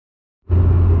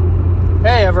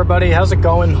everybody, how's it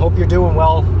going? Hope you're doing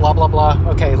well, blah, blah, blah.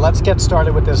 Okay, let's get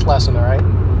started with this lesson, all right?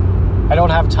 I don't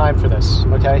have time for this,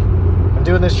 okay? I'm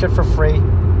doing this shit for free.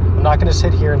 I'm not going to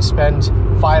sit here and spend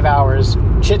 5 hours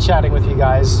chit-chatting with you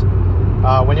guys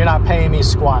when you're not paying me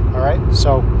squat, all right?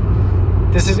 So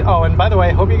this is, oh, and by the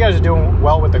way, hope you guys are doing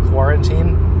well with the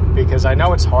quarantine, because I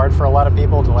know it's hard for a lot of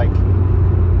people to, like,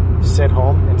 sit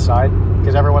home inside,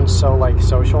 because everyone's so, like,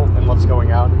 social and loves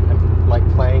going out and, like,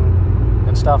 playing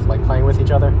and stuff, like playing with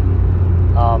each other.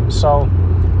 So,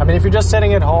 I mean, if you're just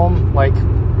sitting at home, like,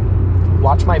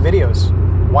 watch my videos.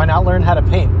 Why not learn how to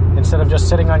paint instead of just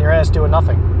sitting on your ass doing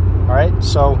nothing? All right?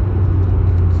 So,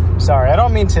 sorry, I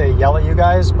don't mean to yell at you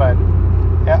guys, but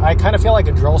I kind of feel like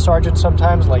a drill sergeant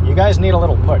sometimes. Like, you guys need a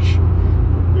little push.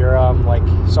 You're, like,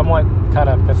 somewhat kind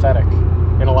of pathetic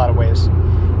in a lot of ways.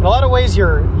 In a lot of ways,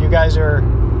 you guys are,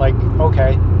 like,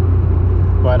 okay.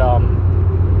 But,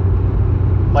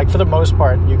 like, for the most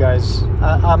part, you guys,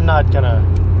 I'm not gonna,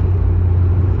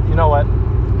 you know what?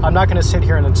 I'm not gonna sit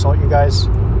here and insult you guys.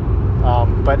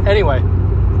 But anyway,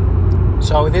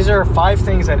 so these are 5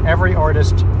 things that every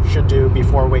artist should do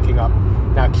before waking up.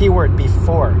 Now, keyword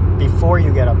before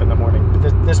you get up in the morning.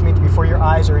 This means before your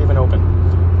eyes are even open.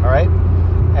 All right?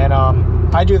 And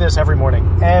I do this every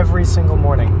morning, every single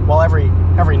morning. Well, every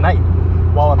night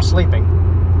while I'm sleeping.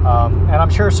 And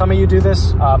I'm sure some of you do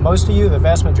this. Most of you, the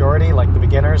vast majority, like the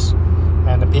beginners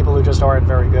and the people who just aren't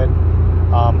very good.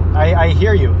 I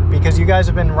hear you, because you guys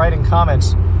have been writing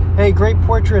comments. Hey, great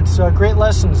portraits, great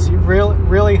lessons. You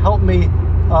really helped me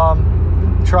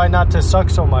try not to suck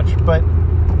so much. But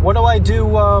what do I do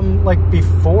like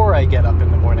before I get up in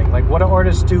the morning? Like, what do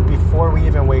artists do before we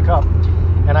even wake up?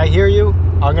 And I hear you.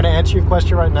 I'm going to answer your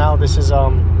question right now. This is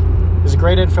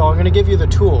great info. I'm going to give you the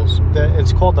tools.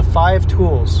 It's called the 5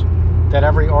 tools that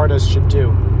every artist should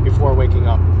do before waking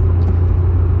up,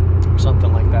 or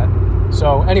something like that.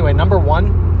 So anyway, number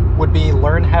 1 would be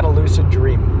learn how to lucid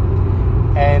dream.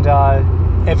 And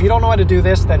if you don't know how to do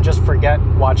this, then just forget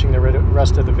watching the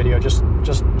rest of the video. Just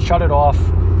shut it off.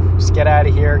 Just get out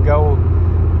of here. Go.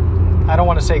 I don't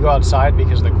want to say go outside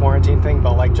because of the quarantine thing,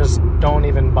 but, like, just don't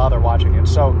even bother watching it.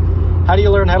 So how do you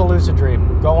learn how to lucid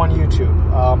dream? Go on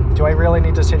YouTube. Do I really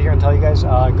need to sit here and tell you guys?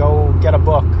 Go get a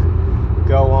book.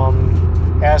 Go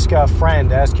ask a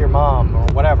friend, ask your mom, or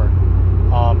whatever.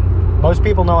 Most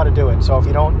people know how to do it, so if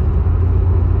you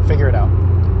don't, figure it out.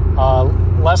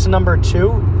 Lesson number 2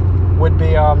 would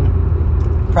be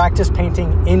practice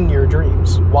painting in your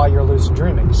dreams while you're lucid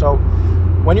dreaming. So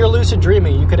when you're lucid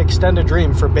dreaming, you could extend a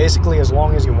dream for basically as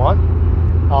long as you want.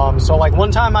 So, like,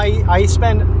 one time I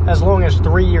spent as long as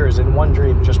 3 years in one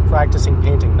dream just practicing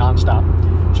painting nonstop.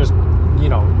 Just, you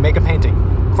know, make a painting,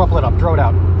 crumple it up, throw it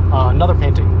out. Another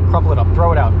painting, crumple it up,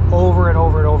 throw it out. Over and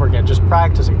over and over again, just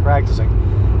practicing.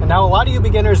 And now a lot of you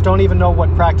beginners don't even know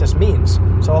what practice means.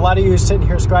 So a lot of you sitting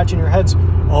here scratching your heads,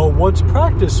 oh, what's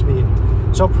practice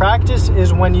mean? So practice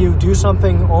is when you do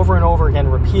something over and over again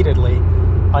repeatedly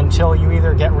until you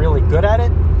either get really good at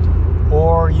it,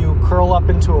 or you curl up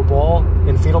into a ball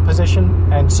in fetal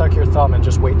position and suck your thumb and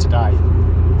just wait to die.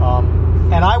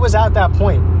 And I was at that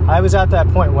point.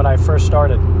 When I first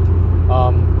started.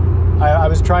 I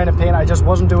was trying to paint. I just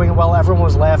wasn't doing well. Everyone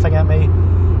was laughing at me.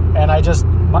 And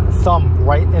my thumb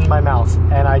right in my mouth.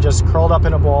 And I just curled up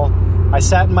in a ball. I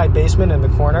sat in my basement in the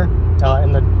corner,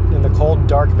 in the cold,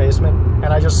 dark basement.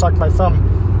 And I just sucked my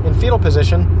thumb in fetal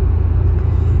position.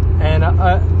 And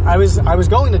I was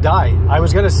going to die. I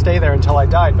was going to stay there until I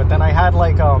died. But then I had,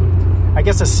 like, I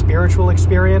guess a spiritual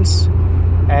experience.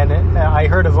 And I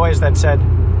heard a voice that said,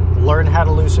 learn how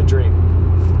to lucid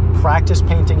dream. Practice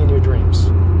painting in your dreams.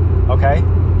 Okay?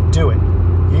 Do it.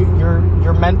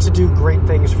 You're meant to do great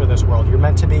things for this world. You're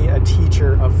meant to be a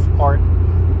teacher of art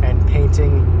and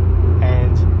painting.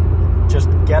 And just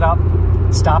get up.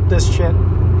 Stop this shit.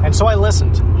 And so I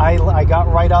listened. I got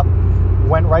right up.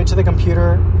 Went right to the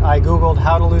computer. I Googled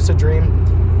how to lucid dream,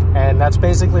 and that's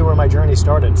basically where my journey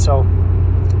started. So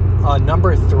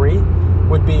number 3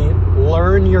 would be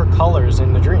learn your colors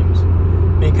in the dreams,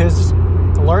 because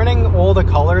learning all the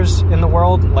colors in the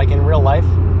world, like in real life,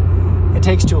 it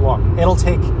takes too long. It'll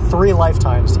take 3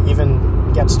 lifetimes to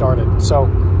even get started. So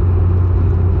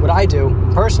what I do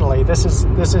personally, this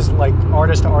is like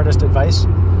artist to artist advice.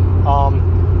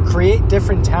 Create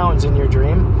different towns in your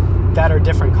dream that are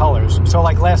different colors. So,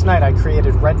 like, last night I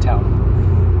created Red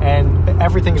Town, and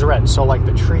everything's red. So, like,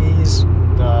 the trees,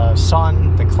 the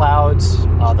sun, the clouds,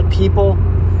 the people,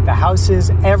 the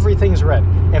houses, everything's red.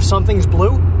 If something's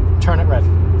blue, turn it red.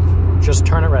 Just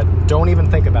turn it red. Don't even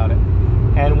think about it.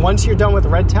 And once you're done with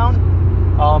Red Town,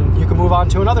 you can move on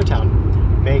to another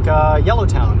town. Make a yellow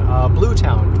town, a blue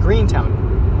town, green town,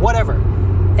 whatever.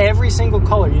 every single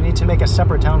color you need to make a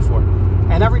separate town for.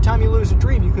 And every time you lose a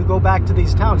dream, you could go back to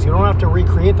these towns. You don't have to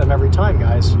recreate them every time,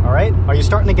 guys. All right? Are you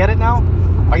starting to get it now?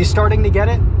 Are you starting to get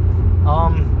it?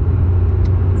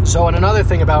 So, and another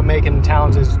thing about making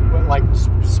towns is, like,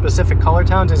 specific color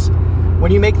towns is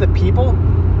when you make the people,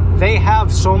 they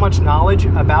have so much knowledge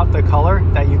about the color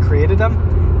that you created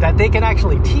them that they can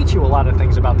actually teach you a lot of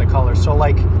things about the color. So,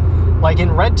 like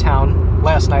in Red Town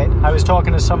last night, I was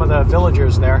talking to some of the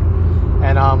villagers there,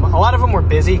 and a lot of them were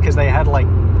busy because they had,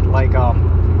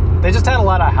 they just had a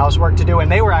lot of housework to do,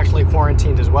 and they were actually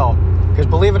quarantined as well. Because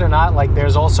believe it or not, like,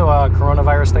 there's also a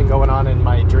coronavirus thing going on in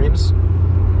my dreams.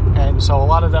 And so a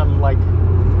lot of them, like,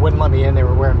 wouldn't let me in. They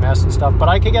were wearing masks and stuff. But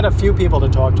I could get a few people to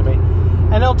talk to me.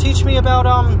 And they'll teach me about,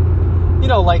 all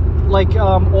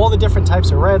the different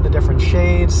types of red, the different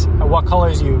shades, what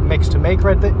colors you mix to make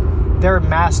red. They're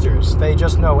masters. They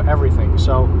just know everything.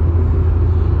 So,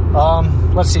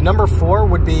 let's see. Number 4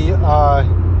 would be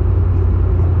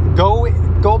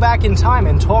go back in time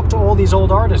and talk to all these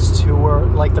old artists who were,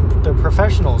 like, the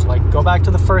professionals. Like, go back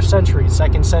to the 1st century,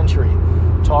 2nd century.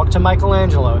 Talk to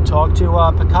Michelangelo, talk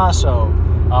to Picasso,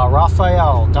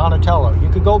 Raphael, Donatello. You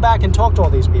could go back and talk to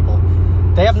all these people.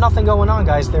 They have nothing going on,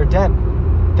 guys. They're dead.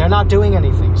 They're not doing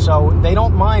anything. So they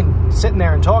don't mind sitting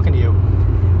there and talking to you.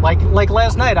 Like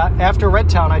last night, after Red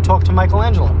Town, I talked to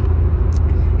Michelangelo.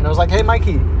 And I was like, hey,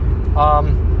 Mikey,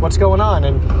 what's going on?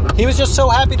 And he was just so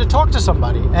happy to talk to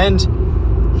somebody. And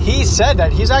he said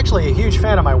that he's actually a huge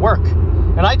fan of my work.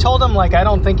 And I told him, like, I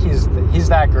don't think he's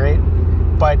that great.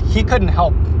 But he couldn't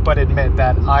help but admit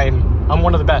that I'm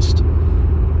one of the best.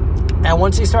 And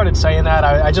once he started saying that,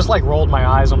 I just, like, rolled my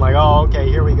eyes. I'm like, oh, okay,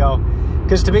 here we go.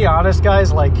 Because to be honest,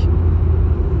 guys, like,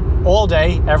 all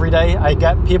day, every day, I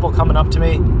get people coming up to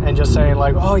me and just saying,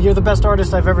 like, oh, you're the best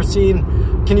artist I've ever seen.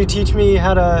 Can you teach me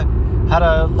how to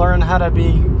learn how to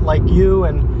be like you?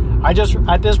 And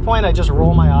at this point, I just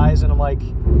roll my eyes and I'm like,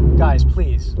 guys,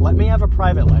 please, let me have a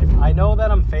private life. I know that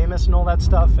I'm famous and all that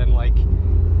stuff, and, like,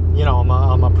 you know,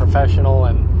 I'm a professional,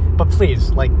 but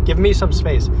please, like, give me some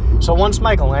space. So once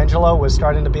Michelangelo was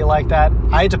starting to be like that,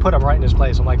 I had to put him right in his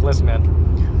place. I'm like, listen,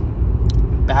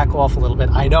 man, back off a little bit.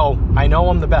 I know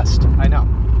I'm the best. I know.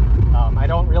 I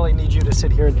don't really need you to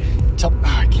sit here and tell.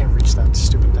 I can't reach that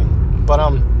stupid thing. But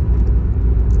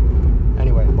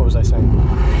anyway, what was I saying?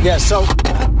 Yeah. So,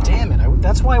 God damn it.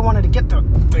 That's why I wanted to get the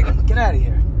thing. Get out of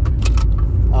here.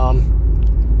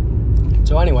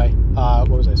 So anyway, what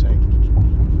was I saying?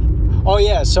 Oh,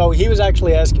 yeah, so he was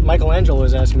actually Michelangelo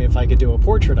was asking me if I could do a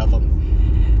portrait of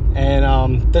him.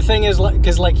 And the thing is,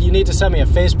 because, like, you need to send me a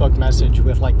Facebook message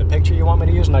with, like, the picture you want me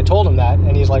to use. And I told him that,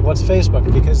 and he's like, what's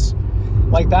Facebook? Because,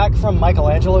 like, back from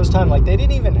Michelangelo's time, like, they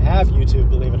didn't even have YouTube,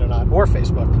 believe it or not, or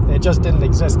Facebook. It just didn't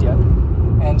exist yet.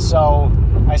 And so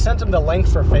I sent him the link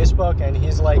for Facebook, and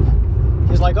he's like,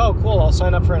 oh, cool, I'll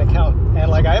sign up for an account.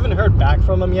 And, like, I haven't heard back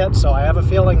from him yet, so I have a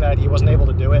feeling that he wasn't able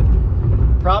to do it.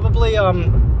 Probably,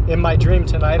 in my dream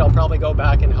tonight, I'll probably go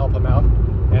back and help him out,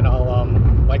 and I'll,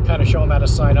 like, kind of show him how to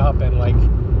sign up and, like,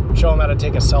 show him how to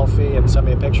take a selfie and send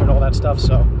me a picture and all that stuff.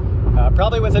 So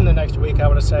probably within the next week, I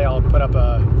would say I'll put up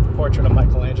a portrait of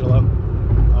Michelangelo,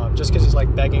 just because he's,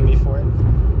 like, begging me for it.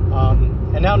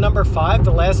 And now number 5,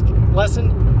 the last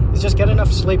lesson, is just get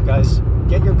enough sleep, guys.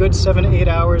 Get your good 7 to 8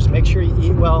 hours. Make sure you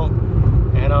eat well,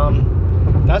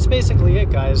 and that's basically it,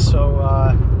 guys. So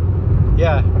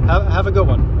yeah, have a good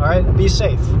one. All right, be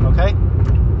safe. Okay.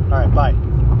 All right, bye.